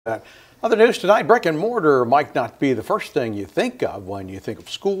Other news tonight, brick and mortar might not be the first thing you think of when you think of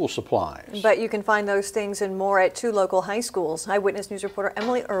school supplies. But you can find those things and more at two local high schools. Eyewitness News reporter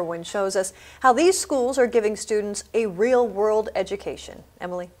Emily Irwin shows us how these schools are giving students a real-world education.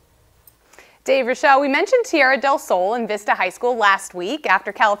 Emily. Dave, Rochelle, we mentioned Tierra del Sol and Vista High School last week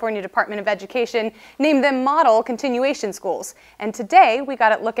after California Department of Education named them model continuation schools. And today we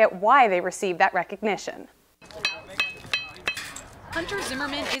got a look at why they received that recognition. Hunter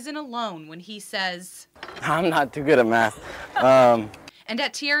Zimmerman isn't alone when he says, I'm not too good at math. And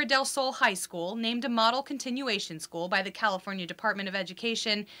at Tierra del Sol High School, named a model continuation school by the California Department of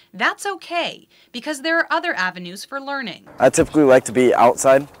Education, that's okay, because there are other avenues for learning. I typically like to be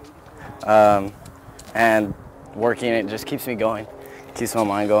outside, and working, it just keeps me going, keeps my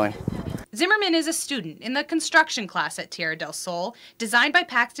mind going. Zimmerman is a student in the construction class at Tierra del Sol, designed by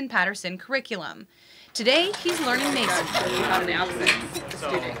Paxton Patterson curriculum. Today, he's learning masonry.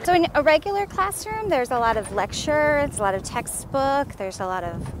 So in a regular classroom, there's a lot of lecture, it's a lot of textbook, there's a lot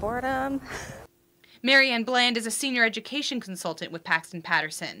of boredom. Marianne Bland is a senior education consultant with Paxton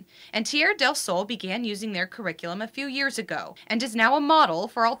Patterson, and Tierra del Sol began using their curriculum a few years ago and is now a model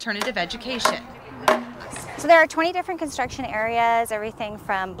for alternative education. So there are 20 different construction areas, everything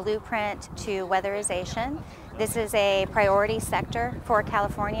from blueprint to weatherization. This is a priority sector for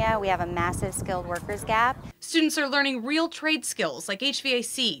California. We have a massive skilled workers gap. Students are learning real trade skills like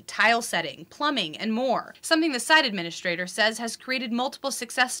HVAC, tile setting, plumbing, and more. Something the site administrator says has created multiple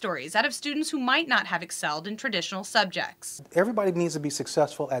success stories out of students who might not have excelled in traditional subjects. Everybody needs to be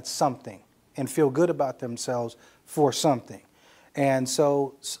successful at something and feel good about themselves for something. And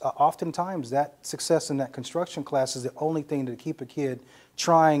so oftentimes that success in that construction class is the only thing to keep a kid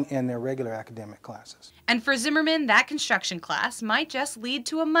trying in their regular academic classes. And for Zimmerman, that construction class might just lead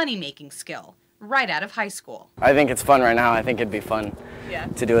to a money-making skill right out of high school. I think it's fun right now. I think it'd be fun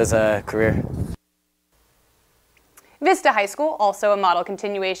to do as a career. Vista High School, also a model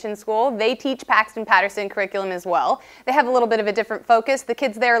continuation school. They teach Paxton Patterson curriculum as well. They have a little bit of a different focus. The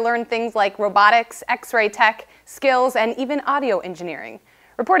kids there learn things like robotics, x-ray tech, skills, and even audio engineering.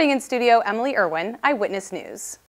 Reporting in studio, Emily Irwin, Eyewitness News.